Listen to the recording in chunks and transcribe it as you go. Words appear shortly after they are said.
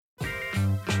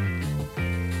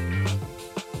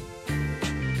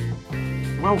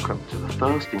Welcome to the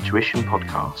First Intuition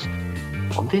podcast.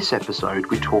 On this episode,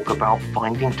 we talk about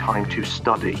finding time to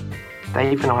study.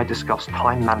 Dave and I discuss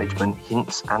time management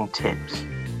hints and tips.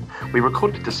 We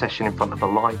recorded the session in front of a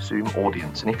live Zoom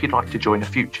audience, and if you'd like to join a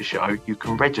future show, you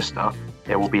can register.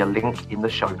 There will be a link in the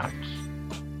show notes.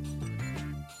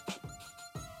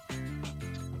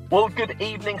 Well, good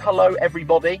evening. Hello,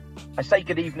 everybody. I say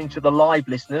good evening to the live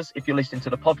listeners. If you're listening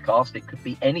to the podcast, it could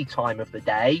be any time of the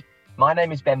day. My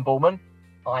name is Ben Bullman.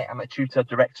 I am a tutor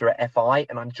director at FI,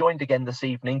 and I'm joined again this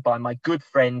evening by my good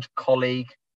friend, colleague,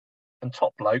 and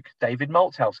top bloke, David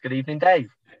Malthouse. Good evening,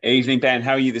 Dave. Evening, Ben.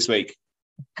 How are you this week?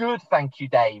 Good, thank you,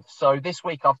 Dave. So this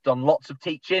week I've done lots of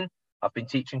teaching. I've been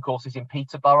teaching courses in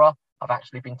Peterborough. I've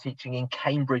actually been teaching in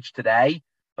Cambridge today.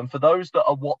 And for those that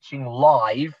are watching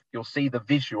live, you'll see the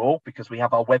visual because we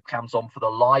have our webcams on for the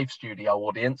live studio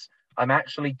audience. I'm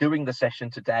actually doing the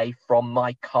session today from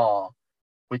my car.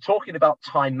 We're talking about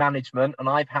time management, and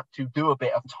I've had to do a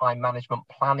bit of time management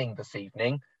planning this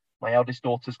evening. My eldest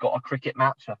daughter's got a cricket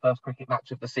match, her first cricket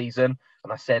match of the season,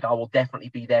 and I said I will definitely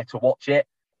be there to watch it.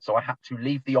 So I had to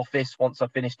leave the office once I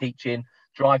finished teaching,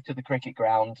 drive to the cricket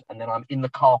ground, and then I'm in the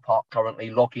car park currently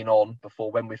logging on before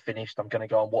when we're finished, I'm going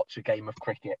to go and watch a game of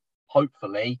cricket.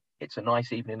 Hopefully, it's a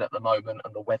nice evening at the moment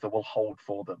and the weather will hold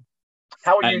for them.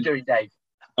 How are you doing, Dave?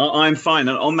 I'm fine.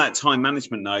 And on that time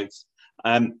management note,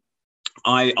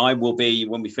 I will be,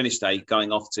 when we finish today,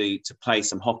 going off to play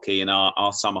some hockey in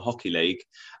our summer hockey league.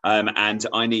 And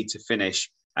I need to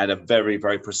finish at a very,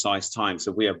 very precise time.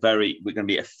 So we're going to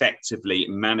be effectively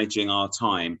managing our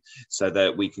time so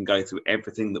that we can go through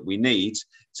everything that we need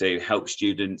to help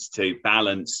students to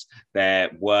balance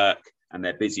their work and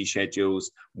their busy schedules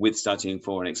with studying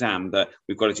for an exam. But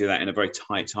we've got to do that in a very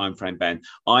tight time frame, Ben.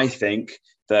 I think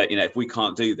that, if we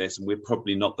can't do this, we're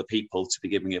probably not the people to be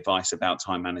giving advice about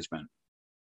time management.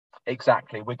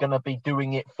 Exactly. We're going to be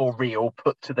doing it for real,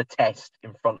 put to the test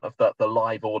in front of the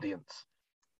live audience.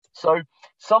 So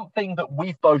something that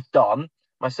we've both done,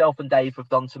 myself and Dave have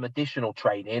done some additional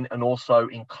training and also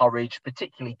encourage,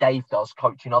 particularly Dave does,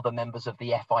 coaching other members of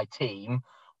the FI team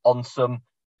on some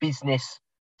business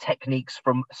techniques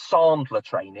from Sandler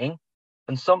training.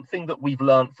 And something that we've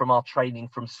learned from our training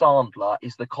from Sandler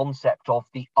is the concept of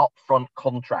the upfront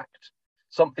contract.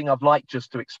 Something I'd like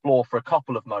just to explore for a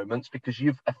couple of moments because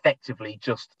you've effectively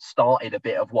just started a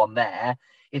bit of one there.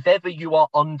 If ever you are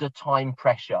under time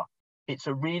pressure, it's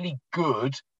a really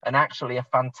good and actually a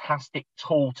fantastic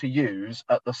tool to use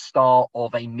at the start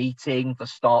of a meeting, the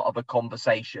start of a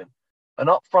conversation. An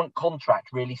upfront contract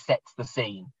really sets the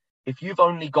scene. If you've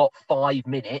only got 5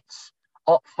 minutes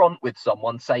up front with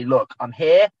someone, say, look, I'm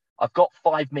here, I've got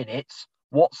 5 minutes.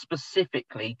 What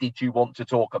specifically did you want to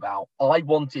talk about? I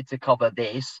wanted to cover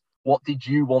this. What did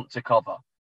you want to cover?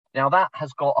 Now that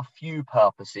has got a few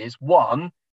purposes.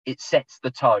 One, it sets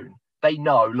the tone. They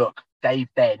know, look, Dave,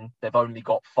 Ben, they've only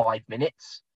got 5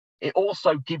 minutes. It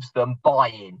also gives them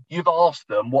buy-in. You've asked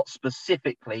them what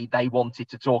specifically they wanted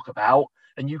to talk about,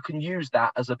 and you can use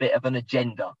that as a bit of an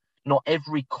agenda. Not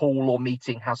every call or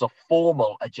meeting has a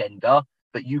formal agenda,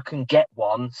 but you can get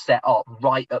one set up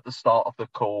right at the start of the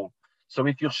call. So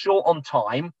if you're short on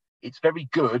time, it's very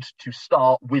good to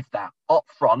start with that up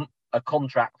front, a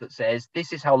contract that says,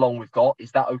 this is how long we've got.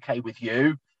 Is that okay with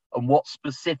you? And what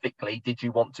specifically did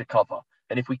you want to cover?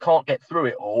 And if we can't get through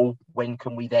it all, when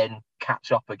can we then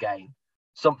catch up again?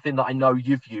 Something that I know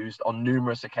you've used on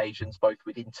numerous occasions, both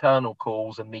with internal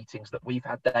calls and meetings that we've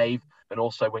had, Dave, and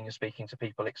also when you're speaking to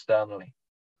people externally.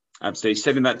 Absolutely.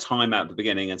 Setting that time out at the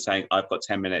beginning and saying, I've got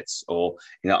 10 minutes or,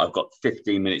 I've got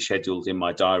 15 minutes scheduled in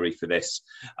my diary for this.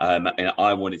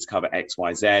 I wanted to cover X,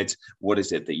 Y, Z. What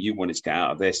is it that you wanted to get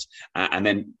out of this? And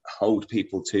then hold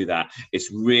people to that.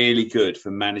 It's really good for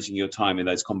managing your time in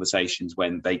those conversations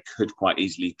when they could quite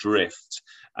easily drift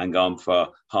and go on for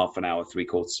half an hour,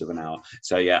 3/4 of an hour.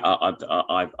 So yeah,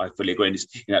 I fully agree. And it's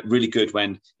really good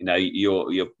when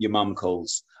your mum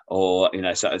calls, or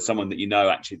someone that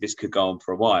actually this could go on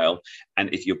for a while,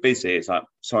 and if you're busy, it's like,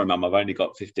 sorry mum, I've only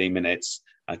got 15 minutes.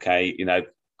 Okay,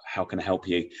 how can I help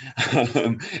you?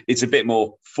 It's a bit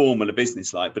more formal and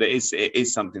business-like, but it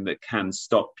is something that can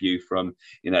stop you from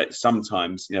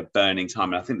sometimes burning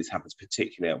time. And I think this happens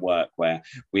particularly at work, where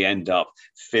we end up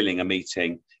filling a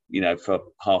meeting for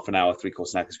half an hour,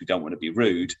 3/4 hour, because we don't want to be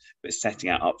rude, but setting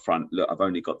out up front, look, I've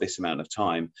only got this amount of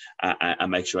time, and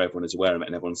make sure everyone is aware of it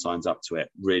and everyone signs up to it.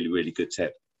 Really, really good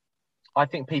tip. I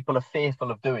think people are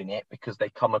fearful of doing it because they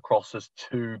come across as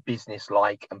too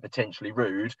business-like and potentially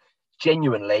rude.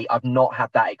 Genuinely, I've not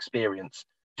had that experience.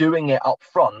 Doing it up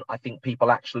front, I think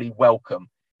people actually welcome.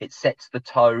 it sets the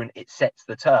tone, it sets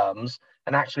the terms.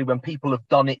 And actually, when people have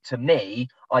done it to me,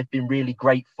 I've been really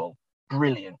grateful.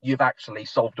 Brilliant. You've actually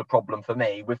solved a problem for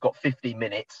me. We've got 50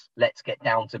 minutes. Let's get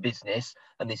down to business.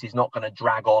 And this is not going to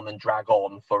drag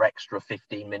on for extra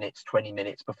 15 minutes, 20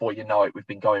 minutes. Before you know it, we've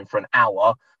been going for an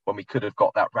hour when we could have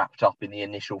got that wrapped up in the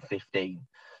initial 15.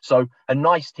 So a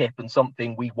nice tip and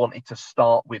something we wanted to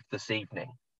start with this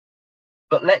evening.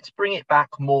 But let's bring it back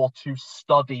more to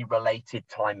study related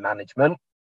time management.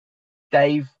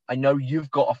 Dave, I know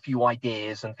you've got a few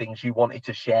ideas and things you wanted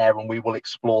to share, and we will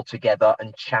explore together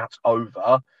and chat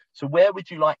over. So where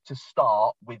would you like to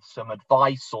start with some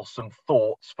advice or some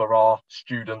thoughts for our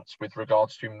students with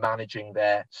regards to managing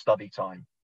their study time?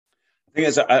 I think,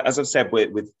 as I've said,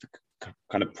 with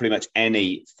kind of pretty much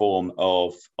any form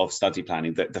of study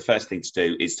planning, that the first thing to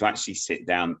do is to actually sit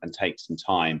down and take some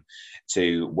time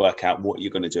to work out what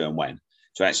you're going to do and when,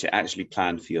 to actually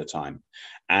plan for your time.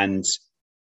 And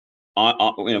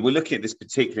we're looking at this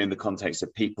particularly in the context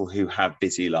of people who have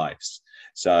busy lives.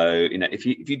 So, if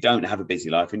you don't have a busy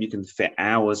life and you can fit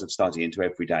hours of study into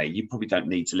every day, you probably don't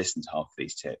need to listen to half of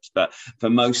these tips. But for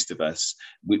most of us,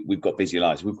 we've got busy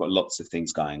lives. We've got lots of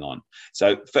things going on.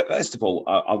 So first of all,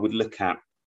 I would look at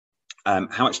how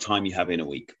much time you have in a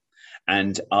week.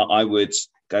 And I would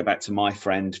go back to my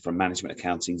friend from management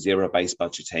accounting, zero-based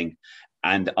budgeting.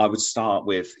 And I would start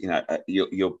with,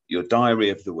 your diary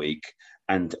of the week.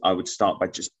 And I would start by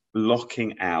just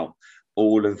blocking out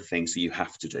all of the things that you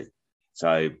have to do.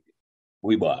 So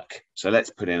we work. So let's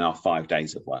put in our 5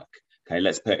 days of work. Okay,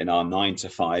 let's put in our 9 to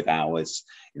 5 hours,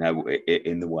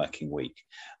 in the working week.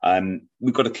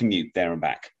 We've got to commute there and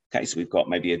back. Okay, so we've got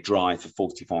maybe a drive for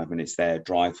 45 minutes there,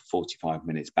 drive for 45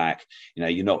 minutes back.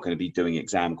 You're not going to be doing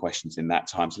exam questions in that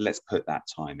time. So let's put that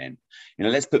time in.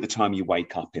 Let's put the time you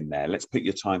wake up in there. Let's put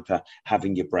your time for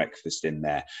having your breakfast in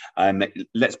there.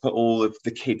 Let's put all of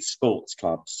the kids' sports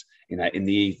clubs, in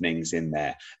the evenings in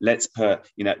there. Let's put,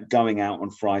 going out on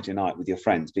Friday night with your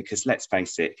friends, because let's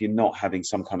face it, if you're not having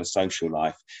some kind of social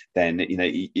life, then,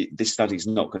 this study is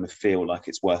not going to feel like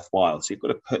it's worthwhile. So you've got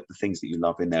to put the things that you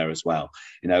love in there as well.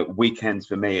 Weekends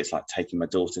for me, it's like taking my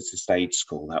daughter to stage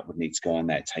school. That would need to go in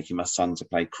there. Taking my son to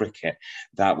play cricket.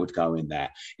 That would go in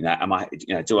there.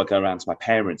 Do I go around to my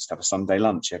parents to have a Sunday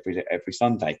lunch every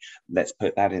Sunday? Let's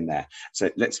put that in there.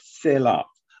 So let's fill up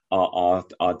our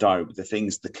diary with the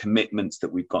things, the commitments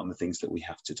that we've got and the things that we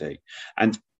have to do.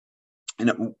 And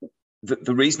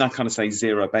the reason I kind of say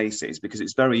zero base is because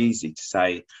it's very easy to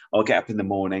say, I'll get up in the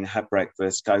morning, have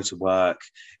breakfast, go to work,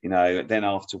 then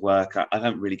after work, I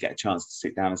don't really get a chance to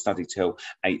sit down and study till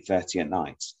 8:30 at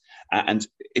night. And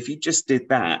if you just did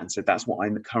that and said, that's what I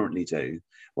currently do,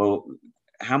 well,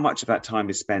 how much of that time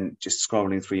is spent just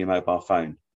scrolling through your mobile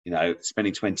phone?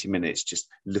 Spending 20 minutes just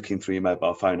looking through your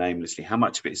mobile phone aimlessly. How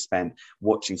much of it is spent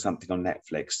watching something on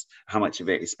Netflix? How much of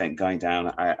it is spent going down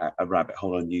a rabbit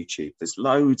hole on YouTube? There's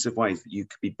loads of ways that you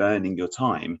could be burning your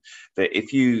time, that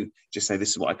if you just say, this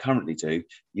is what I currently do,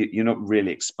 you're not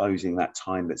really exposing that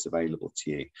time that's available to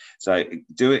you. So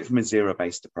do it from a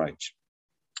zero-based approach.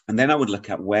 And then I would look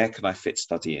at, where can I fit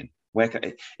study in?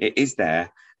 Is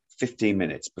there 15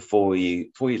 minutes before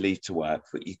you leave to work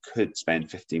that you could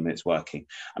spend 15 minutes working?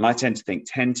 And I tend to think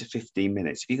 10 to 15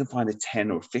 minutes. If you can find a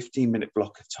 10 or 15-minute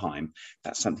block of time,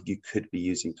 that's something you could be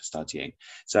using for studying.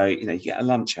 So, you get a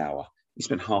lunch hour. You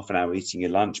spend half an hour eating your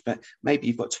lunch, but maybe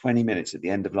you've got 20 minutes at the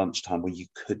end of lunchtime where you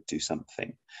could do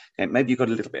something. Okay, maybe you've got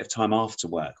a little bit of time after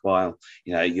work while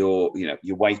you're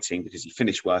waiting, because you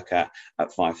finish work at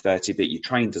 5:30, but your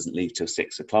train doesn't leave till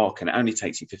 6 o'clock, and it only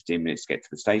takes you 15 minutes to get to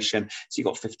the station. So you've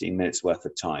got 15 minutes worth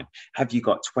of time. Have you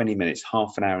got 20 minutes,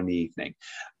 half an hour in the evening?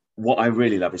 What I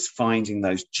really love is finding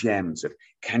those gems of,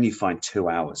 can you find 2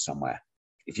 hours somewhere?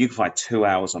 If you can find 2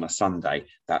 hours on a Sunday,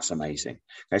 that's amazing.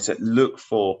 Okay, so look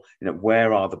for,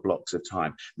 where are the blocks of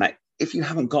time? Now, if you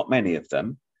haven't got many of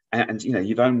them, and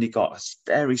you've only got a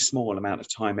very small amount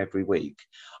of time every week,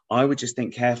 I would just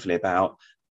think carefully about,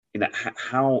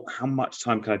 how much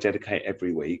time can I dedicate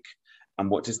every week, and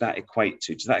what does that equate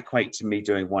to? Does that equate to me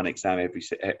doing one exam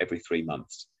every 3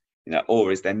 months?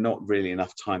 Or is there not really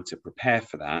enough time to prepare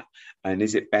for that? And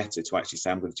is it better to actually say,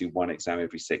 I'm going to do one exam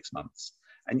every 6 months?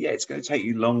 And yeah, it's going to take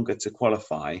you longer to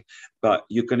qualify, but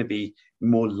you're going to be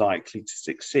more likely to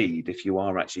succeed if you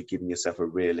are actually giving yourself a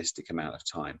realistic amount of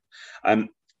time.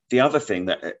 The other thing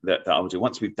that I would do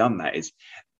once we've done that is,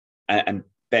 and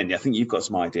Ben, I think you've got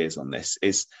some ideas on this,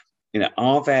 is,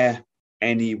 are there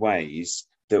any ways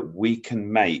that we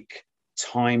can make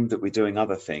time that we're doing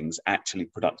other things actually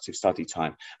productive study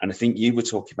time? And I think you were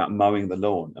talking about mowing the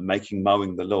lawn and making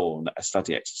mowing the lawn a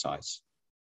study exercise.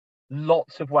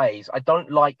 Lots of ways. I don't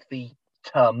like the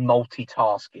term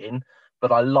multitasking,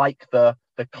 but I like the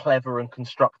clever and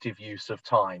constructive use of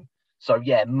time. So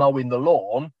yeah, mowing the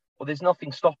lawn, well, there's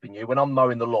nothing stopping you. When I'm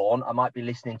mowing the lawn, I might be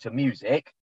listening to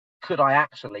music. Could I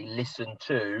actually listen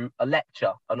to a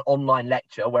lecture, an online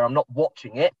lecture where I'm not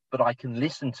watching it, but I can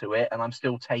listen to it and I'm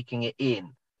still taking it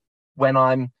in? When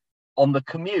I'm on the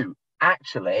commute,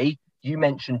 actually, you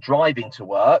mentioned driving to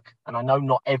work, and I know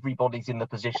not everybody's in the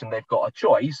position they've got a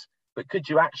choice, but could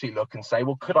you actually look and say,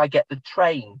 well, could I get the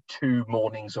train 2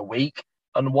 mornings a week?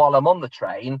 And while I'm on the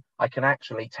train, I can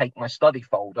actually take my study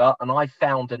folder, and I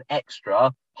found an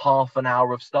extra half an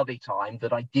hour of study time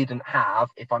that I didn't have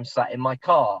if I'm sat in my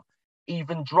car.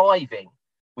 Even driving,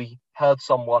 we heard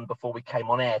someone before we came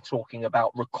on air talking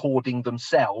about recording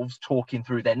themselves, talking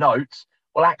through their notes.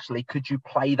 Well, actually, could you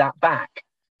play that back?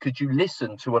 Could you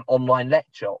listen to an online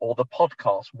lecture or the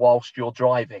podcast whilst you're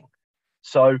driving?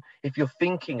 So if you're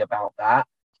thinking about that,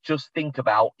 just think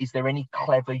about, is there any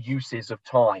clever uses of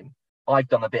time? I've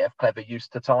done a bit of clever use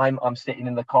to time. I'm sitting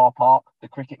in the car park. The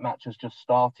cricket match has just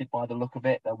started by the look of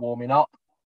it. They're warming up.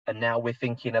 And now we're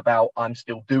thinking about, I'm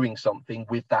still doing something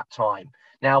with that time.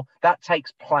 Now, that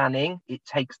takes planning. It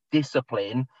takes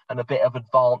discipline and a bit of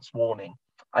advance warning.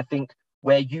 I think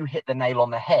where you hit the nail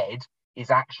on the head is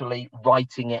actually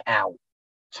writing it out.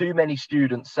 Too many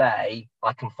students say,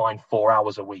 I can find 4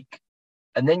 hours a week.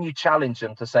 And then you challenge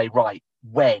them to say, right,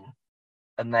 when?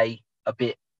 And they a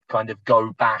bit kind of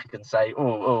go back and say,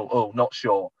 not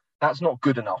sure. That's not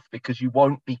good enough, because you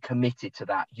won't be committed to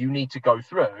that. You need to go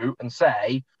through and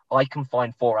say, I can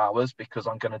find 4 hours because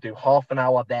I'm going to do half an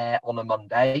hour there on a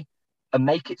Monday, and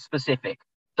make it specific.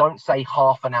 Don't say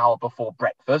half an hour before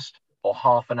breakfast or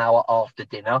half an hour after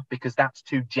dinner, because that's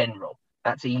too general.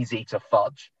 That's easy to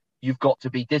fudge. You've got to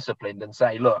be disciplined and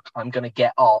say, look, I'm going to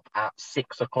get up at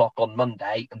 6 o'clock on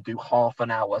Monday and do half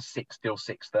an hour, 6 till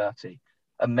 6:30,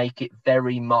 and make it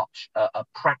very much a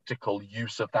practical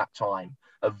use of that time,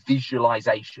 a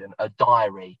visualization, a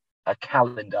diary, a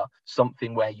calendar,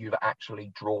 something where you've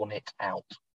actually drawn it out.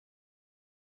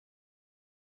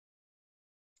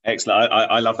 Excellent.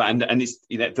 I love that. And it's,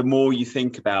 you know, the more you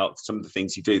think about some of the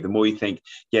things you do, the more you think,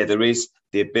 yeah, there is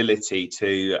the ability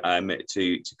to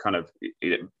kind of, you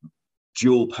know,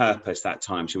 dual purpose that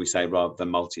time, shall we say, rather than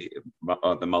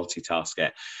multitask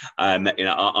it. You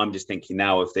know, I'm just thinking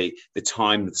now of the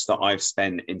times that I've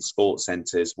spent in sports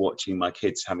centres watching my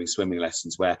kids having swimming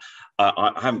lessons, where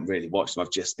I haven't really watched them.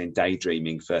 I've just been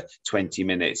daydreaming for 20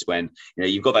 minutes. When, you know,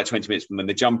 you've got that 20 minutes from when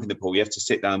they jump in the pool, you have to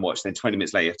sit down and watch. Then 20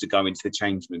 minutes later, you have to go into the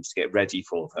change rooms to get ready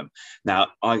for them. Now,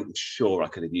 I'm sure I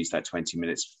could have used that 20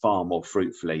 minutes far more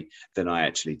fruitfully than I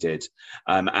actually did.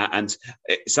 And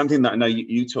something that I know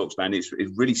you talked about, and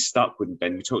it really stuck with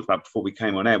Ben, we talked about before we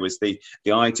came on air, was the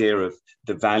idea of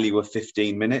the value of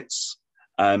 15 minutes.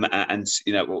 And,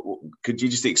 you know, could you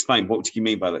just explain, what do you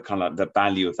mean by that, kind of like the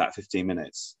value of that 15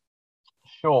 minutes?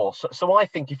 Sure. So I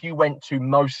think if you went to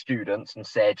most students and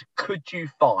said, could you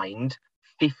find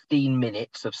 15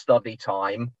 minutes of study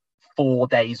time 4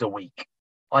 days a week?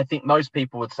 I think most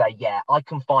people would say, yeah, I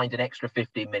can find an extra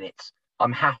 15 minutes.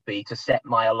 I'm happy to set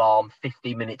my alarm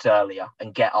 15 minutes earlier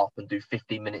and get up and do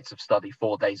 15 minutes of study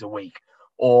 4 days a week.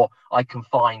 Or I can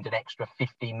find an extra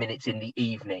 15 minutes in the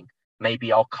evening.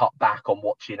 Maybe I'll cut back on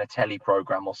watching a telly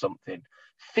program or something.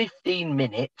 15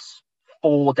 minutes,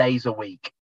 4 days a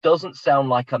week doesn't sound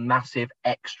like a massive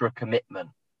extra commitment,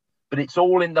 but it's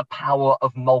all in the power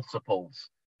of multiples.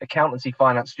 Accountancy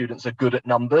finance students are good at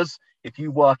numbers. If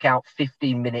you work out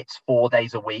 15 minutes, 4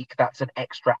 days a week, that's an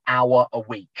extra hour a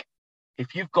week.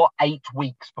 If you've got 8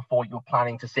 weeks before you're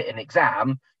planning to sit an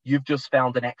exam, you've just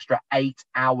found an extra 8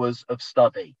 hours of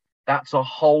study. That's a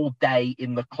whole day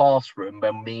in the classroom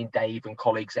when me and Dave and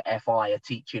colleagues at FI are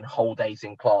teaching whole days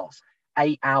in class.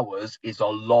 8 hours is a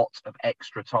lot of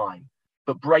extra time.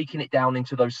 But breaking it down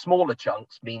into those smaller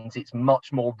chunks means it's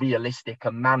much more realistic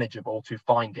and manageable to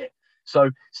find it. So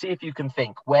see if you can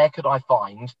think, where could I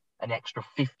find an extra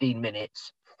 15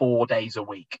 minutes, 4 days a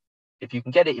week? If you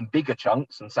can get it in bigger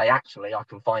chunks and say, actually, I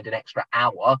can find an extra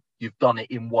hour, you've done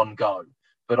it in one go.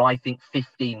 But I think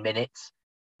 15 minutes,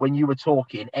 when you were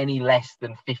talking any less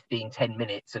than 10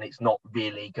 minutes, and it's not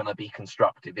really going to be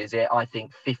constructive, is it? I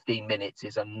think 15 minutes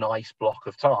is a nice block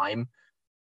of time.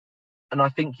 And I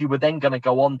think you were then going to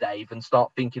go on, Dave, and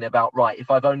start thinking about, right,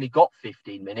 if I've only got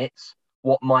 15 minutes,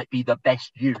 what might be the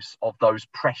best use of those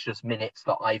precious minutes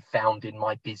that I've found in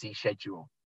my busy schedule?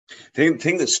 The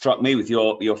thing that struck me with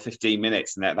your 15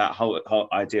 minutes and that whole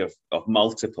idea of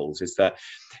multiples is that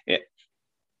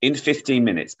in 15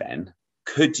 minutes, Ben,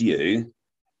 could you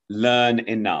learn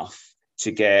enough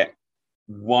to get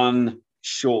one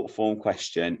short form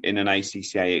question in an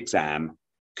ACCA exam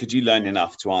could you learn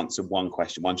enough to answer one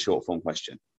question, one short form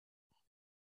question?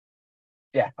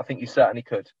 Yeah, I think you certainly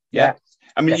could. Yeah.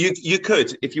 I mean, you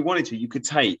could, if you wanted to, you could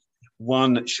take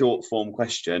one short form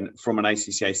question from an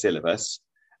ACCA syllabus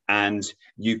and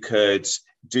you could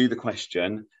do the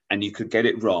question and you could get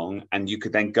it wrong and you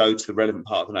could then go to the relevant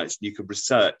part of the notes. You could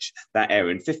research that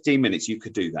area. In 15 minutes, you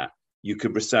could do that. You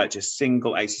could research a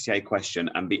single ACCA question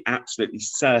and be absolutely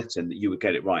certain that you would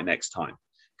get it right next time.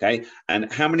 Okay.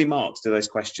 And how many marks do those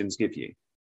questions give you?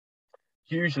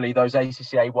 Usually those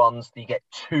ACCA ones, you get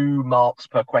 2 marks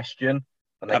per question.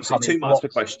 And they absolutely 2 marks per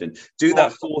question. Do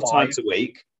that 4 times a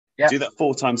week. Yep. Do that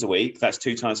 4 times a week. That's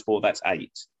 2 times 4, that's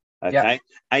 8. Okay. Yep.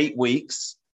 8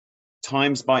 weeks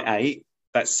times by 8,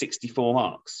 that's 64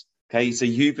 marks. Okay. So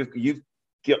you've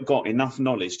got enough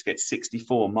knowledge to get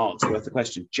 64 marks worth of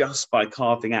question just by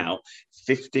carving out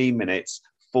 15 minutes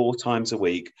 4 times a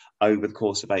week over the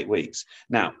course of 8 weeks.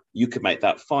 Now, you could make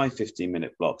that 5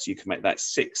 15-minute blocks. You can make that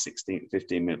 6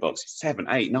 15-minute blocks, 7,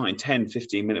 8, 9, 10,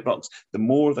 15-minute blocks. The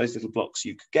more of those little blocks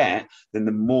you could get, then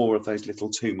the more of those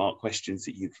little 2-mark questions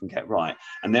that you can get right.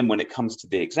 And then when it comes to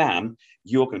the exam,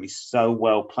 you're going to be so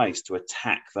well placed to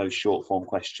attack those short form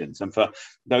questions. And for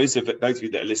those of you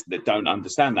that are listening that don't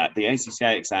understand that, the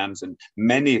ACCA exams and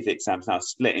many of the exams now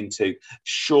split into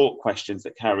short questions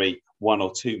that carry 1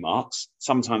 or 2 marks,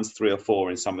 sometimes 3 or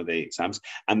 4 in some of the exams,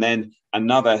 and then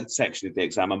another section of the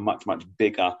exam are much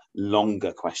bigger,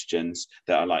 longer questions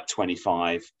that are like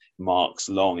 25 marks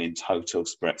long in total,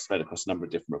 spread across a number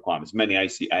of different requirements. Many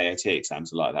AAT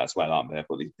exams are like that as well, aren't they? They've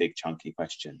got these big chunky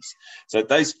questions. So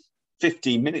those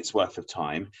 15 minutes worth of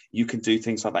time, you can do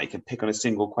things like that. You can pick on a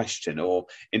single question, or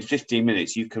in 15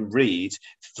 minutes, you can read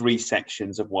 3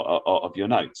 sections of your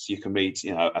notes. You can read,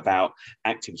 about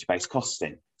activity-based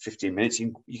costing. 15 minutes,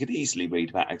 you could easily read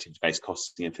about activity-based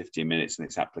costing in 15 minutes and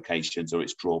its applications or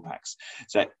its drawbacks.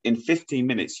 So in 15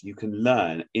 minutes, you can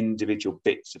learn individual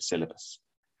bits of syllabus,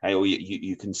 okay? Or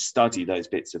you can study those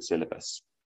bits of syllabus.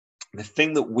 The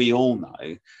thing that we all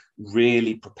know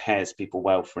really prepares people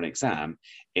well for an exam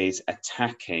is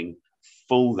attacking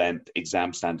full-length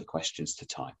exam standard questions to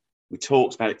time. We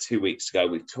talked about it 2 weeks ago.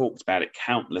 We've talked about it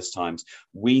countless times.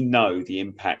 We know the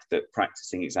impact that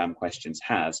practicing exam questions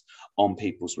has on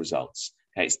people's results.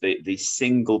 Okay, it's the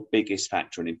single biggest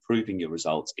factor in improving your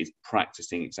results is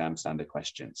practicing exam standard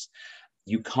questions.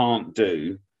 You can't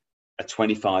do a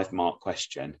 25-mark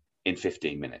question in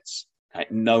 15 minutes. Okay?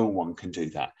 No one can do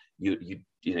that.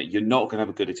 You're not going to have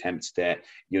a good attempt at it.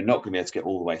 You're not going to be able to get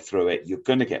all the way through it. You're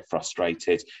going to get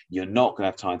frustrated. You're not going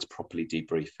to have time to properly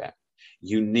debrief it.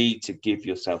 You need to give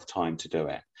yourself time to do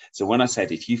it. So when I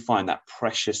said, if you find that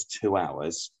precious 2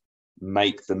 hours,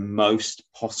 make the most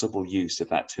possible use of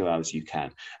that 2 hours you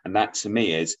can. And that to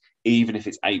me is, even if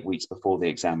it's 8 weeks before the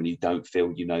exam and you don't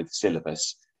feel you know the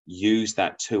syllabus, use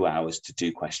that 2 hours to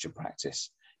do question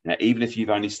practice. Even if you've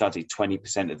only studied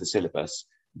 20% of the syllabus,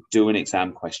 do an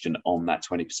exam question on that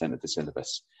 20% of the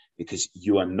syllabus, because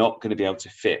you are not going to be able to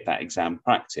fit that exam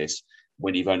practice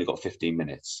when you've only got 15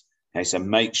 minutes. Okay, so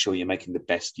make sure you're making the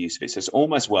best use of it. So it's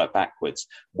almost work backwards.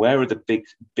 Where are the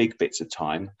big bits of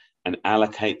time, and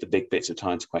allocate the big bits of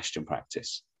time to question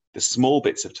practice. The small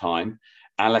bits of time,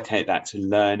 allocate that to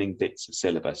learning bits of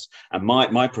syllabus. And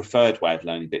my preferred way of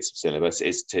learning bits of syllabus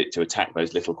is to attack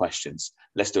those little questions.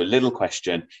 Let's do a little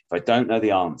question. If I don't know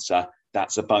the answer,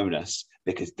 that's a bonus,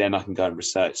 because then I can go and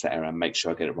research that area and make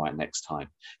sure I get it right next time.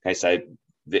 Okay, so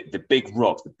the big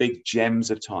rocks, the big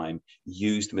gems of time,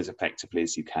 use them as effectively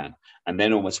as you can, and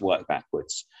then almost work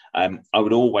backwards. I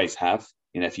would always have,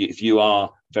 if you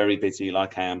are very busy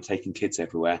like I am, taking kids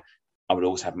everywhere, I would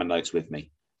always have my notes with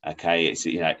me. Okay, it's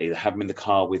either have them in the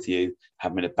car with you,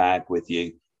 have them in a bag with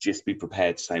you. Just be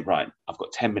prepared to say, right, I've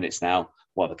got 10 minutes now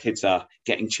while the kids are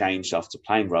getting changed after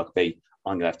playing rugby.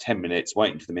 I'm going to have 10 minutes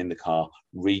waiting for them in the car,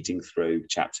 reading through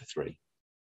chapter 3.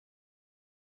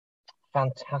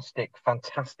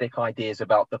 Fantastic ideas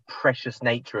about the precious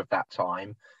nature of that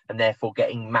time, and therefore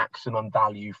getting maximum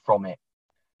value from it.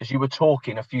 As you were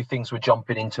talking, a few things were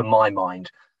jumping into my mind.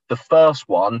 The first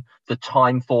one, the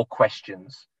time for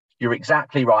questions. You're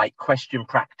exactly right. Question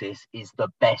practice is the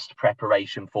best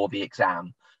preparation for the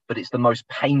exam, but it's the most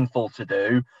painful to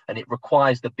do, and it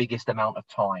requires the biggest amount of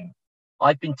time.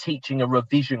 I've been teaching a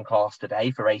revision class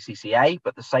today for ACCA,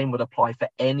 but the same would apply for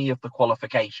any of the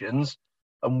qualifications.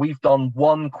 And we've done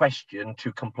one question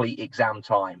to complete exam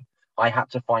time. I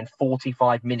had to find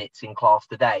 45 minutes in class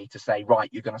today to say, right,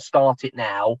 you're going to start it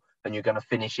now and you're going to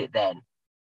finish it then.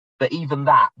 But even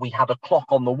that, we had a clock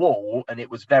on the wall, and it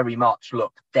was very much,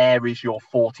 look, there is your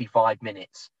 45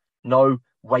 minutes. No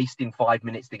wasting 5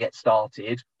 minutes to get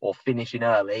started or finishing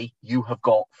early, you have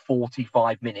got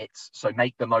 45 minutes. So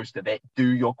make the most of it, do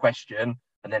your question,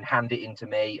 and then hand it in to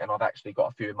me. And I've actually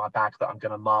got a few in my bag that I'm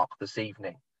going to mark this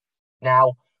evening.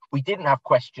 Now, we didn't have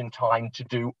question time to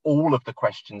do all of the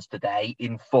questions today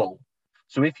in full.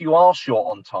 So if you are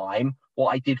short on time,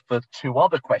 what I did for 2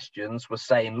 other questions was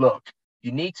saying, look,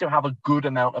 you need to have a good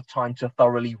amount of time to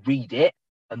thoroughly read it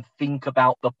and think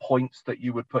about the points that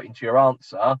you would put into your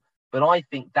answer. But I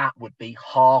think that would be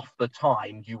half the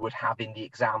time you would have in the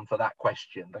exam for that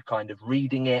question, the kind of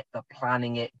reading it, the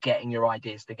planning it, getting your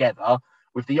ideas together,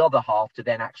 with the other half to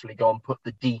then actually go and put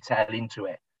the detail into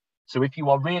it. So if you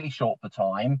are really short for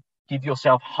time, give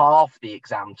yourself half the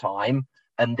exam time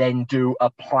and then do a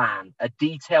plan, a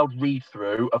detailed read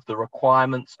through of the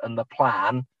requirements and the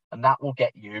plan, and that will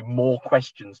get you more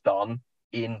questions done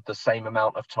in the same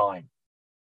amount of time.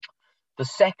 The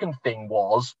second thing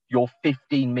was your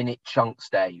 15-minute chunks,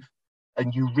 Dave,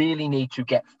 and you really need to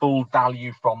get full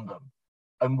value from them.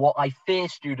 And what I fear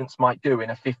students might do in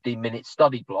a 15-minute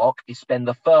study block is spend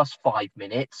the first 5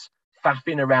 minutes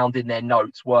faffing around in their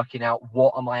notes, working out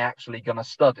what am I actually going to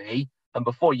study. And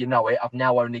before you know it, I've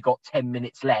now only got 10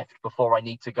 minutes left before I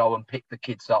need to go and pick the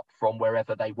kids up from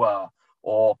wherever they were.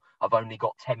 Or I've only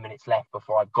got 10 minutes left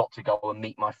before I've got to go and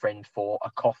meet my friend for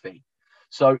a coffee.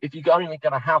 So if you're only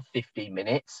going to have 15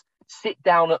 minutes, sit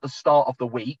down at the start of the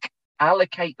week,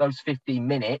 allocate those 15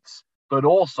 minutes, but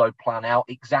also plan out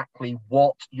exactly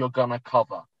what you're going to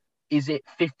cover. Is it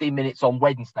 15 minutes on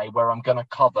Wednesday where I'm going to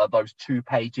cover those 2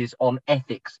 pages on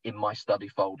ethics in my study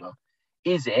folder?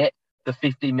 Is it the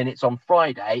 15 minutes on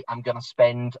Friday I'm going to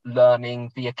spend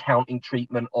learning the accounting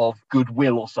treatment of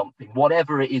goodwill or something,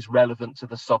 whatever it is relevant to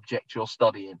the subject you're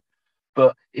studying?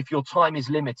 But if your time is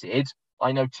limited,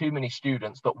 I know too many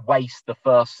students that waste the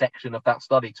first section of that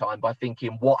study time by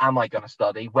thinking, what am I going to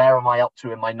study? Where am I up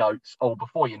to in my notes? Oh,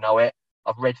 before you know it,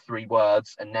 I've read 3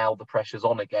 words and now the pressure's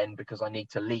on again because I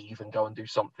need to leave and go and do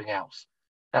something else.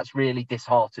 That's really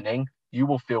disheartening. You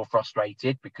will feel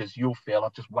frustrated because you'll feel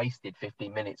I've just wasted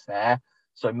 15 minutes there.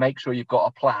 So make sure you've got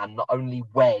a plan, not only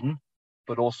when,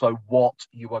 but also what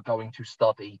you are going to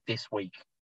study this week.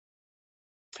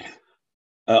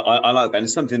 I like that. And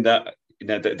it's something that, you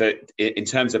know, that in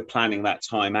terms of planning that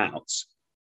time out,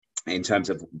 in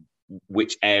terms of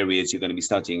which areas you're going to be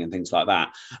studying and things like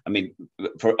that. I mean,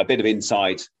 for a bit of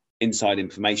inside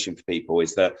information for people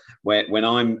is that when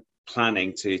I'm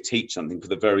planning to teach something for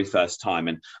the very first time,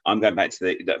 and I'm going back to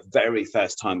the very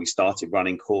first time we started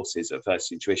running courses at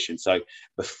First Intuition. So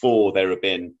before there had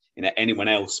been, you know, anyone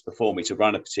else before me to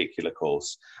run a particular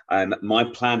course, my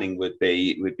planning would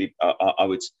be I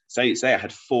would say I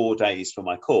had 4 days for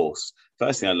my course.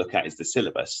 First thing I look at is the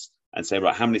syllabus and say,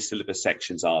 right, how many syllabus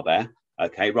sections are there?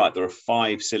 Okay, right, there are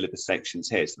 5 syllabus sections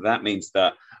here. So that means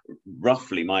that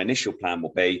roughly my initial plan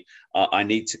will be I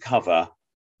need to cover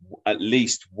at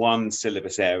least 1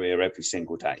 syllabus area every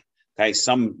single day. Okay,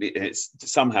 it's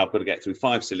somehow got to get through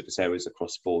 5 syllabus areas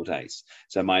across 4 days.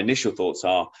 So my initial thoughts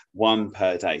are 1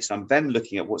 per day. So I'm then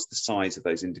looking at what's the size of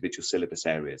those individual syllabus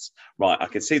areas. Right, I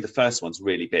can see the first one's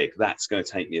really big. That's going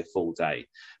to take me a full day.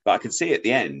 But I can see at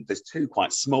the end, there's 2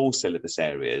 quite small syllabus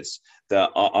areas that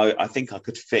I think I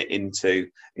could fit into,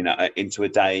 you know, into a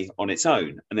day on its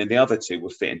own. And then the other 2 will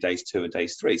fit in days 2 and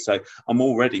days 3. So I'm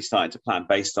already starting to plan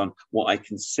based on what I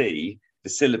can see the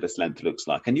syllabus length looks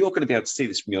like. And you're going to be able to see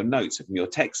this from your notes, from your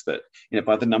textbook, you know,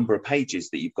 by the number of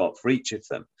pages that you've got for each of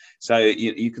them. So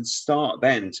you can start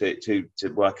then to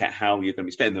work out how you're going to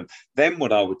be spending them. Then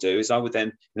what I would do is I would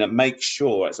then, you know, make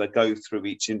sure as I go through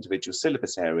each individual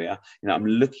syllabus area, you know, I'm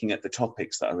looking at the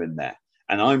topics that are in there.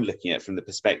 And I'm looking at it from the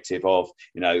perspective of,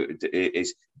 you know,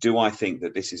 do I think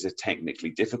that this is a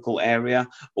technically difficult area,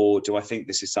 or do I think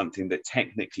this is something that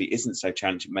technically isn't so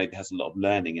challenging, maybe has a lot of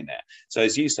learning in it? So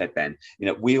as you said, Ben, you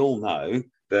know, we all know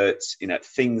that, you know,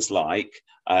 things like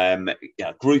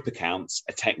group accounts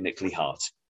are technically hard.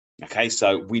 Okay,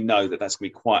 so we know that that's going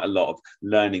to be quite a lot of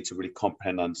learning to really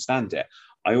comprehend and understand it.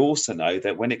 I also know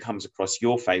that when it comes across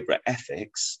your favorite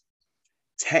ethics,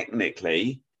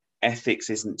 technically, ethics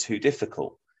isn't too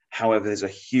difficult. However, there's a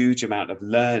huge amount of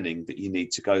learning that you need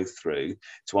to go through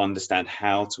to understand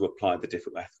how to apply the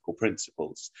different ethical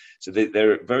principles. So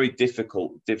there are very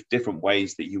difficult, different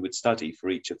ways that you would study for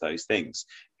each of those things.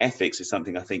 Ethics is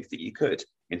something I think that you could,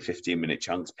 in 15-minute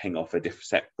chunks, ping off a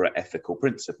separate ethical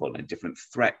principle and different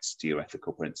threats to your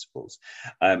ethical principles.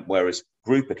 Whereas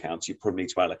group accounts, you probably need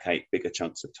to allocate bigger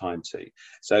chunks of time to.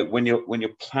 So when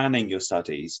you're planning your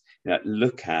studies, you know,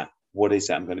 look at what is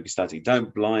it I'm going to be studying.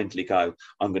 Don't blindly go,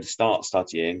 I'm going to start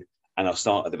studying and I'll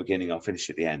start at the beginning, I'll finish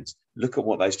at the end. Look at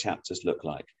what those chapters look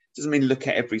like. Doesn't mean look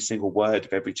at every single word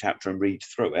of every chapter and read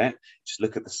through it. Just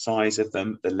look at the size of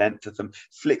them, the length of them,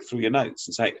 flick through your notes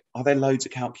and say, are there loads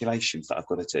of calculations that I've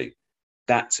got to do?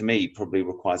 That to me probably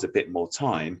requires a bit more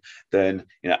time than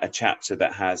a chapter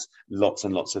that has lots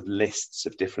and lots of lists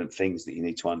of different things that you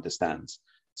need to understand.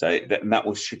 So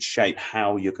that should shape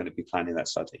how you're going to be planning that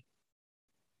study.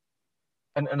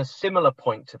 And a similar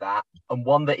point to that, and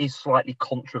one that is slightly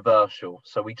controversial.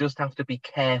 So we just have to be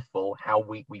careful how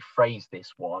we phrase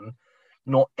this one.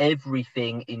 Not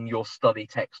everything in your study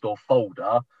text or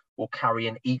folder will carry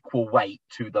an equal weight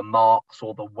to the marks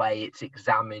or the way it's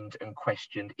examined and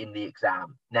questioned in the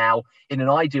exam. Now, in an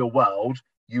ideal world,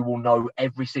 you will know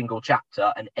every single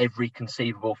chapter and every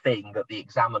conceivable thing that the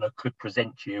examiner could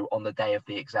present you on the day of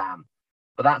the exam.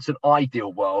 But that's an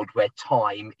ideal world where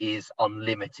time is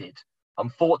unlimited.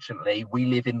 Unfortunately, we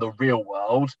live in the real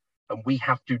world and we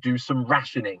have to do some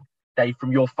rationing. Dave,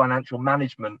 from your financial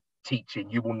management teaching,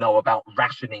 you will know about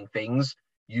rationing things,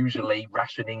 usually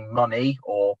rationing money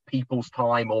or people's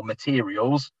time or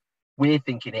materials. We're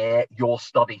thinking here, your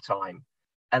study time.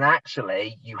 And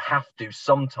actually, you have to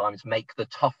sometimes make the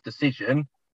tough decision.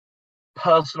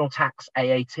 Personal tax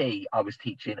AAT, I was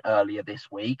teaching earlier this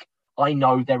week. I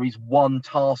know there is one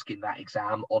task in that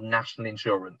exam on national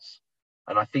insurance,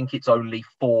 and I think it's only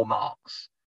 4 marks.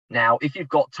 Now, if you've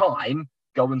got time,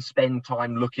 go and spend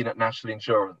time looking at national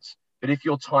insurance. But if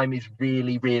your time is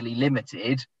really, really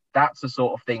limited, that's the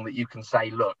sort of thing that you can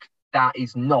say, look, that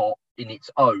is not in its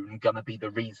own going to be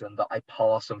the reason that I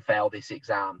pass and fail this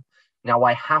exam. Now,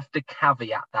 I have to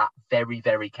caveat that very,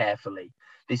 very carefully.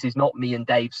 This is not me and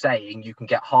Dave saying you can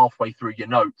get halfway through your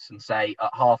notes and say at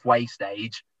halfway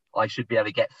stage, I should be able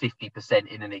to get 50%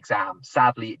 in an exam.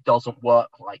 Sadly, it doesn't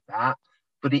work like that,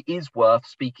 but it is worth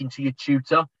speaking to your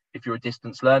tutor. If you're a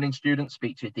distance learning student,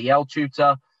 speak to your DL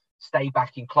tutor. Stay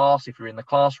back in class if you're in the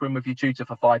classroom with your tutor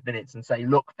for 5 minutes and say,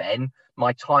 look, Ben,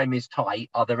 my time is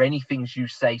tight. Are there any things you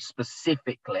say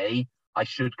specifically I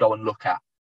should go and look at?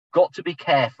 Got to be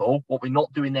careful. What we're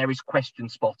not doing there is question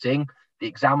spotting. The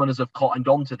examiners have cottoned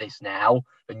onto this now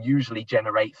and usually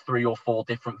generate 3 or 4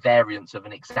 different variants of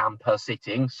an exam per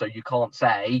sitting. So you can't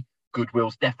say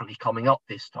Goodwill's definitely coming up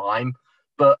this time.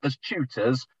 But as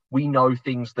tutors, we know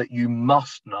things that you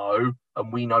must know,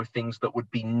 and we know things that would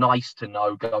be nice to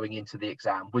know going into the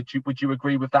exam. Would you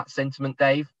agree with that sentiment,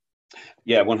 Dave?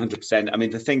 Yeah, 100%. I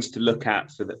mean, the things to look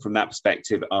at from that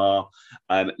perspective are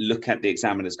look at the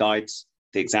examiner's guides.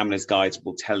 The examiner's guides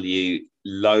will tell you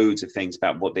loads of things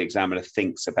about what the examiner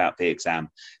thinks about the exam.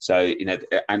 So,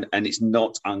 and it's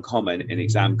not uncommon in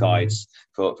exam guides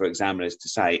for examiners to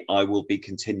say, I will be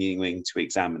continuing to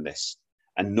examine this.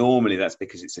 And normally that's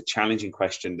because it's a challenging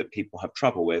question that people have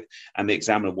trouble with, and the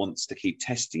examiner wants to keep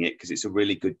testing it because it's a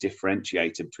really good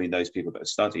differentiator between those people that have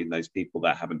studied and those people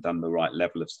that haven't done the right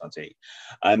level of study.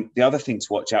 The other thing to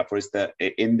watch out for is that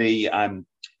in the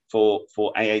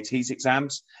for AAT's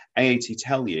exams, AAT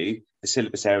tell you the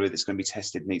syllabus area that's going to be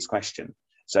tested in each question.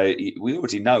 So we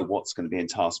already know what's going to be in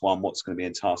task 1, what's going to be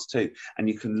in task 2, and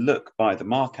you can look by the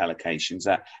mark allocations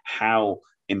at how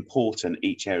important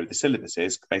each area of the syllabus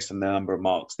is based on the number of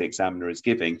marks the examiner is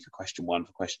giving for question 1,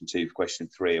 for question 2, for question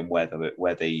 3, and where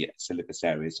the syllabus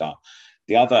areas are.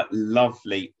 The other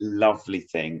lovely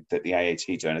thing that the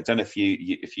AAT do, and I don't know if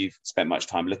you've spent much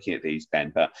time looking at these,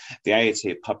 Ben, but the AAT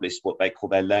have published what they call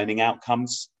their learning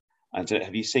outcomes. And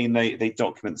have you seen the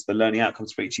documents, the learning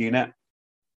outcomes for each unit?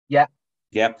 Yeah.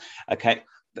 Yeah. Okay.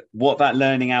 What that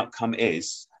learning outcome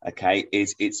is,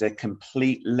 it's a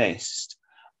complete list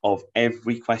of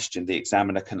every question the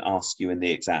examiner can ask you in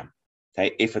the exam.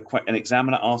 Okay, if an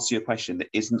examiner asks you a question that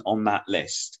isn't on that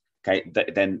list,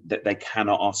 then they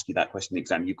cannot ask you that question in the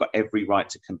exam. You've got every right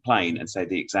to complain and say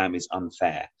the exam is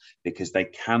unfair because they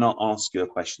cannot ask you a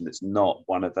question that's not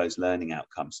one of those learning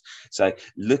outcomes. So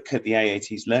look at the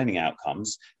AAT's learning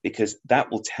outcomes because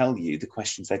that will tell you the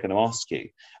questions they're going to ask you.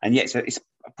 And yet, so it's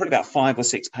probably about 5 or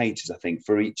 6 pages, I think,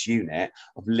 for each unit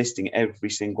of listing every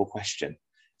single question.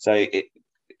 So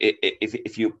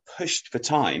if you're pushed for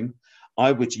time,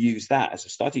 I would use that as a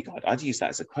study guide. I'd use that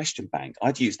as a question bank.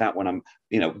 I'd use that when I'm,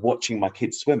 watching my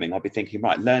kids swimming. I'd be thinking,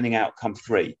 right, learning outcome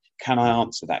 3. Can I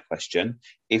answer that question?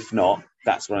 If not,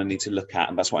 that's what I need to look at,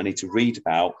 and that's what I need to read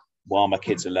about while my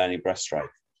kids are learning breaststroke.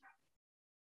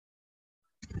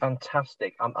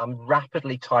 Fantastic. I'm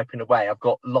rapidly typing away. I've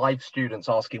got live students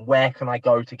asking, where can I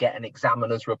go to get an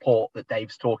examiner's report that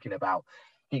Dave's talking about?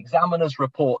 The examiner's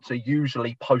reports are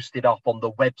usually posted up on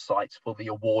the websites for the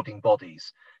awarding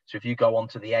bodies. So if you go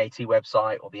onto the AAT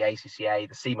website or the ACCA,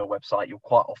 the CIMA website, you'll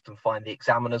quite often find the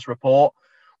examiner's report.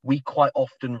 We quite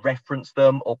often reference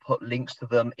them or put links to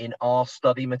them in our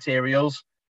study materials.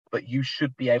 but you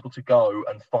should be able to go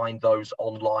and find those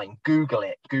online. Google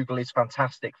it. Google is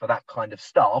fantastic for that kind of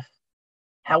stuff.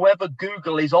 However,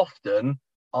 Google is often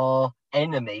our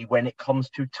enemy when it comes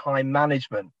to time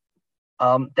management.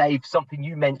 Dave, something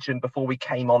you mentioned before we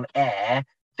came on air,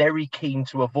 very keen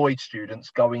to avoid students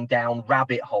going down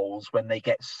rabbit holes when they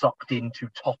get sucked into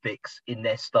topics in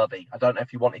their study. I don't know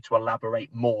if you wanted to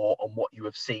elaborate more on what you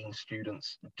have seen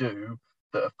students do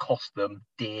that have cost them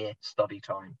dear study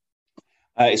time.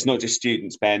 It's not just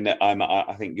students, Ben.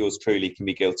 I think yours truly can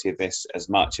be guilty of this as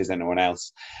much as anyone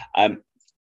else.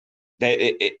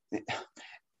 This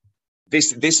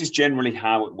is generally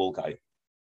how it will go.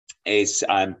 Is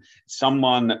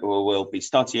someone will be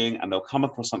studying and they'll come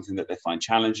across something that they find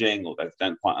challenging or they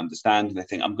don't quite understand, and they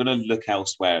think, I'm going to look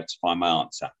elsewhere to find my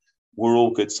answer. We're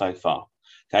all good so far.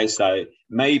 Okay, so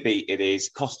maybe it is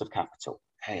cost of capital.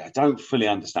 Hey, I don't fully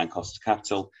understand cost of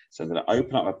capital, so I'm going to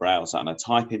open up my browser and I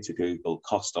type into Google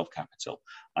cost of capital.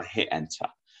 I hit enter.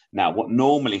 Now, what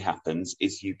normally happens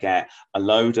is you get a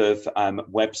load of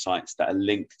websites that are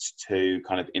linked to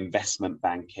kind of investment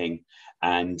banking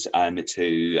and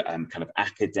to kind of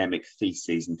academic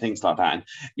theses and things like that. And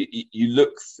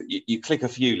you click a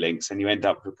few links and you end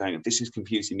up going, this is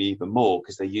confusing me even more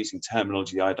because they're using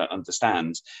terminology I don't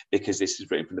understand because this is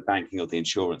written from the banking or the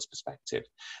insurance perspective.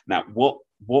 Now, what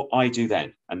I do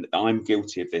then, and I'm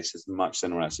guilty of this as much as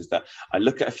anyone else, is that I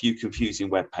look at a few confusing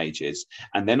web pages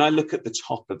and then I look at the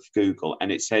top of Google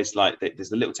and it says, like,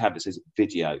 there's a little tab that says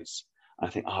videos. And I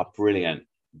think, brilliant.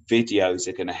 Videos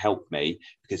are going to help me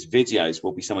because videos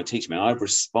will be someone teaching me. I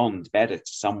respond better to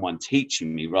someone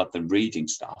teaching me rather than reading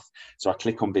stuff. So I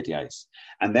click on videos.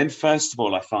 And then first of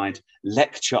all, I find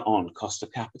lecture on cost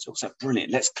of capital. So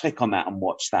brilliant. Let's click on that and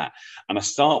watch that. And I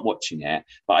start watching it,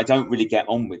 but I don't really get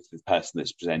on with the person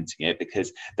that's presenting it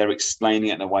because they're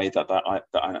explaining it in a way that I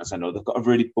don't know, they've got a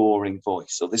really boring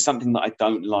voice, or there's something that I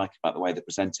don't like about the way they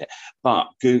present it. But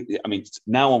Google, I mean,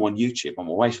 now I'm on YouTube. I'm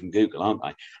away from Google, aren't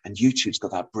I? And YouTube's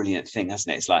got that brilliant thing,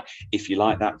 hasn't it? It's like, if you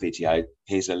like that video,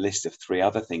 here's a list of 3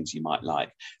 other things you might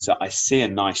like. So I see a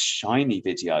nice shiny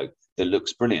video that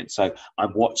looks brilliant. So I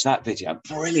watch that video.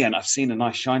 Brilliant. I've seen a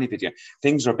nice shiny video.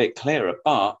 Things are a bit clearer,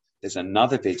 but there's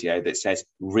another video that says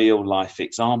real life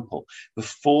example.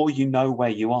 Before you know where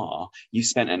you are, you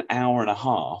spent an hour and a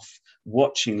half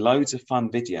watching loads of fun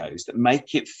videos that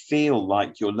make it feel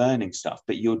like you're learning stuff,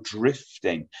 but you're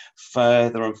drifting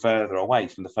further and further away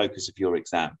from the focus of your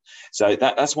exam. So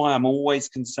that's why I'm always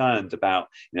concerned about,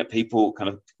 people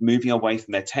kind of moving away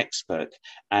from their textbook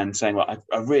and saying, well,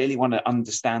 I really want to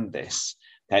understand this.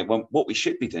 Okay, well, what we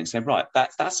should be doing is saying, right,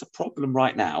 that's a problem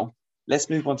right now.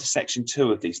 Let's move on to section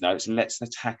 2 of these notes and let's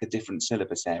attack a different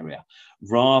syllabus area,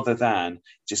 rather than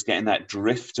just getting that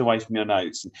drift away from your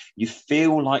notes. And you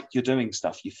feel like you're doing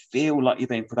stuff, you feel like you're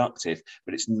being productive,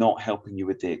 but it's not helping you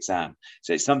with the exam.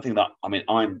 So it's something that,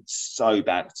 I'm so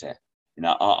bad at it.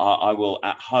 I will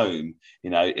at home,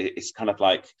 it's kind of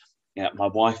like, my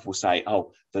wife will say,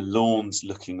 oh, the lawn's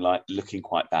looking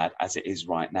quite bad as it is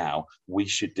right now. We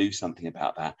should do something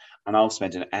about that. And I'll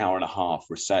spend an hour and a half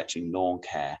researching lawn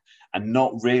care and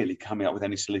not really coming up with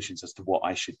any solutions as to what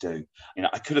I should do.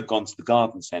 I could have gone to the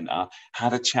garden centre,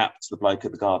 had a chat to the bloke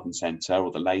at the garden centre or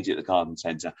the lady at the garden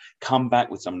centre, come back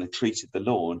with someone who treated the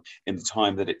lawn in the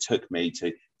time that it took me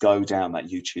to go down that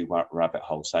YouTube rabbit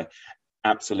hole. So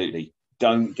absolutely,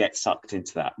 don't get sucked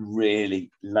into that.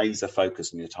 Really laser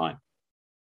focus on your time.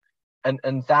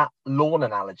 And that lawn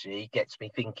analogy gets me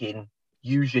thinking,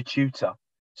 use your tutor.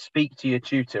 Speak to your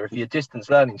tutor. If you're a distance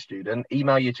learning student,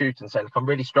 email your tutor and say, look, I'm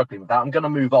really struggling with that. I'm going to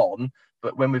move on,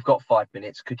 but when we've got 5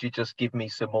 minutes, could you just give me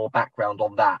some more background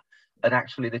on that? And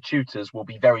actually the tutors will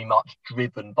be very much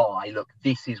driven by, look,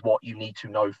 this is what you need to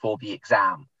know for the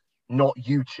exam. Not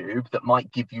YouTube, that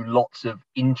might give you lots of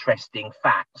interesting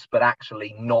facts, but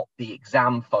actually not the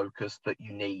exam focus that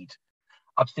you need.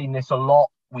 I've seen this a lot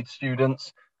with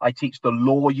students. I teach the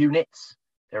law units.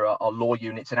 There are law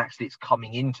units, and actually it's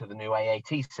coming into the new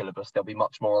AAT syllabus. There'll be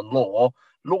much more on law.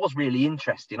 Law's really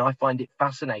interesting. I find it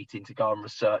fascinating to go and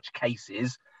research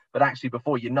cases, but actually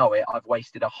before you know it, I've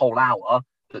wasted a whole hour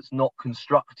that's not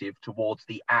constructive towards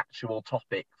the actual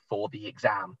topic for the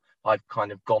exam. I've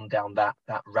kind of gone down that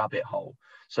rabbit hole.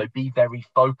 So be very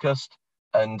focused.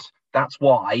 And that's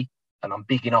why, and I'm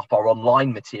bigging up our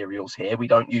online materials here, we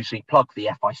don't usually plug the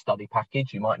FI study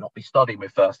package. You might not be studying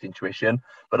with First Intuition,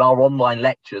 but our online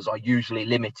lectures are usually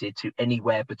limited to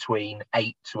anywhere between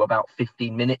 8 to about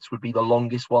 15 minutes would be the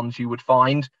longest ones you would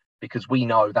find, because we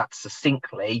know that's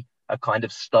succinctly a kind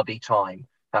of study time.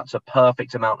 That's a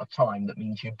perfect amount of time. That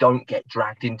means you don't get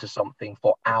dragged into something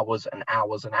for hours and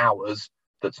hours and hours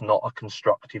that's not a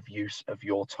constructive use of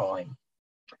your time.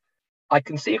 I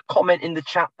can see a comment in the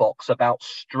chat box about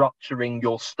structuring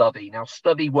your study. Now,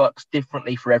 study works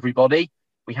differently for everybody.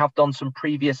 We have done some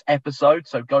previous episodes,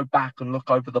 so go back and look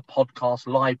over the podcast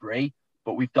library,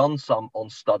 but we've done some on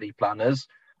study planners.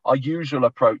 Our usual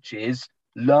approach is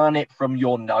learn it from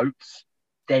your notes,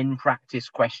 then practice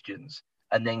questions,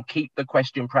 and then keep the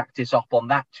question practice up on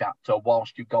that chapter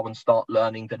whilst you go and start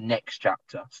learning the next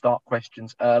chapter. Start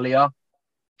questions earlier.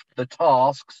 The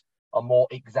tasks are more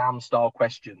exam style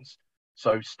questions.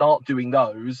 So start doing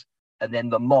those, and then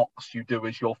the mocks you do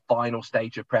as your final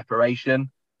stage of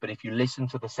preparation. But if you listen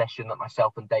to the session that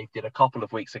myself and Dave did a couple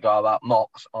of weeks ago about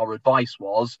mocks, our advice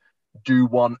was do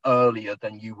one earlier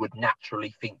than you would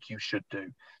naturally think you should do.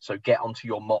 So get onto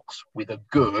your mocks with a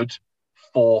good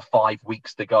 4 or 5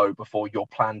 weeks to go before your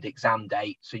planned exam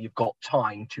date. So you've got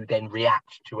time to then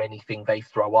react to anything they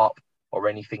throw up or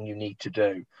anything you need to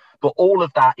do. But all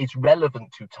of that is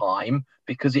relevant to time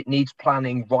because it needs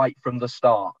planning right from the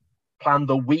start. Plan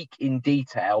the week in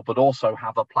detail, but also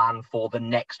have a plan for the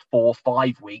next 4 or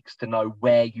 5 weeks to know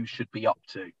where you should be up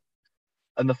to.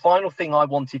 And the final thing I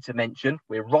wanted to mention,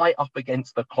 we're right up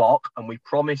against the clock and we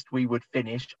promised we would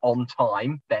finish on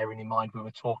time, bearing in mind we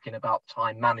were talking about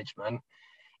time management,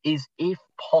 is if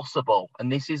possible,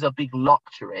 and this is a big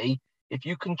luxury, if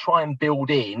you can try and build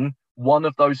in one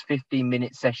of those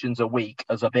 15-minute sessions a week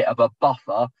as a bit of a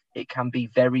buffer, it can be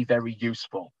very, very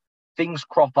useful. Things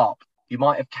crop up. You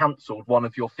might have cancelled one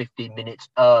of your 15 minutes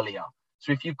earlier.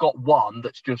 So if you've got one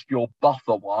that's just your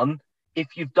buffer one,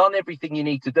 if you've done everything you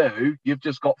need to do, you've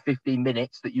just got 15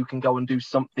 minutes that you can go and do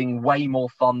something way more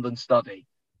fun than study.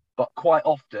 But quite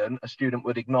often, a student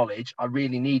would acknowledge, I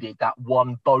really needed that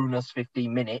one bonus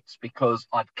 15 minutes because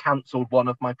I've cancelled one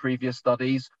of my previous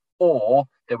studies, or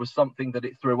there was something that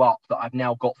it threw up that I've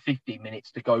now got 15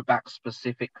 minutes to go back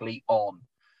specifically on.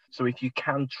 So if you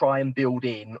can try and build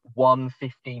in one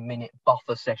 15-minute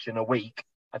buffer session a week,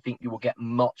 I think you will get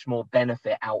much more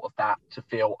benefit out of that to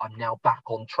feel I'm now back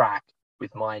on track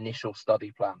with my initial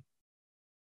study plan.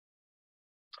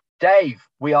 Dave,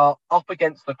 we are up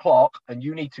against the clock and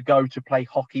you need to go to play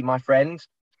hockey, my friend.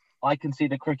 I can see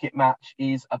the cricket match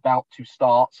is about to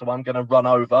start, so I'm going to run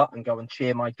over and go and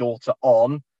cheer my daughter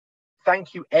on.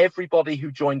 Thank you, everybody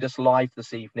who joined us live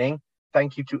this evening.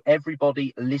 Thank you to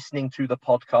everybody listening to the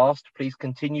podcast. Please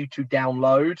continue to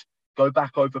download, go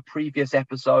back over previous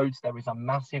episodes. There is a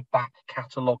massive back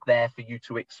catalogue there for you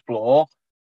to explore.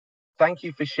 Thank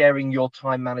you for sharing your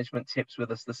time management tips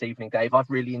with us this evening, Dave. I've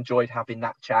really enjoyed having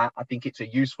that chat. I think it's a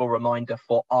useful reminder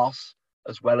for us,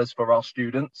 as well as for our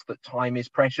students, that time is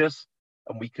precious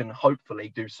and we can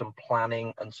hopefully do some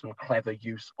planning and some clever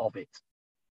use of it.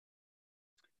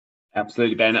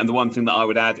 Absolutely, Ben. And the one thing that I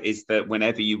would add is that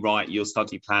whenever you write your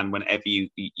study plan, whenever you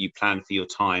plan for your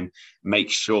time,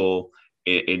 make sure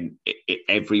in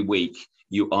every week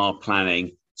you are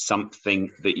planning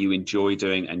something that you enjoy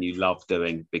doing and you love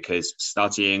doing, because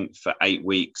studying for 8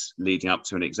 weeks leading up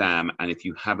to an exam, and if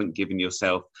you haven't given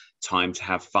yourself time to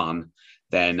have fun,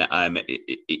 then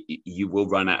you will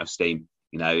run out of steam.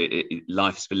 You know,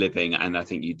 life's for living, and I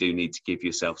think you do need to give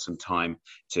yourself some time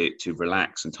to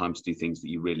relax and time to do things that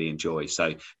you really enjoy.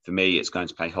 So for me, it's going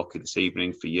to play hockey this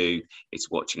evening. For you,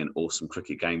 it's watching an awesome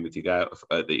cricket game with your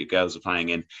that your girls are playing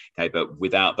in. Okay, but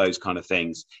without those kind of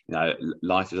things, you know,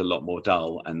 life is a lot more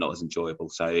dull and not as enjoyable.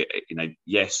 So, you know,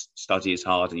 yes, study is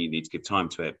hard and you need to give time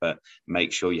to it, but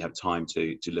make sure you have time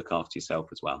to look after yourself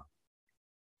as well.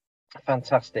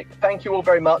 Fantastic. Thank you all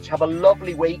very much. Have a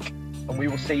lovely week, and we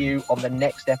will see you on the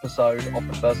next episode of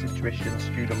the First Intuition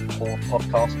Student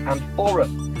Podcast and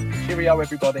Forum. Cheerio,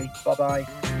 everybody.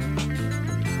 Bye-bye.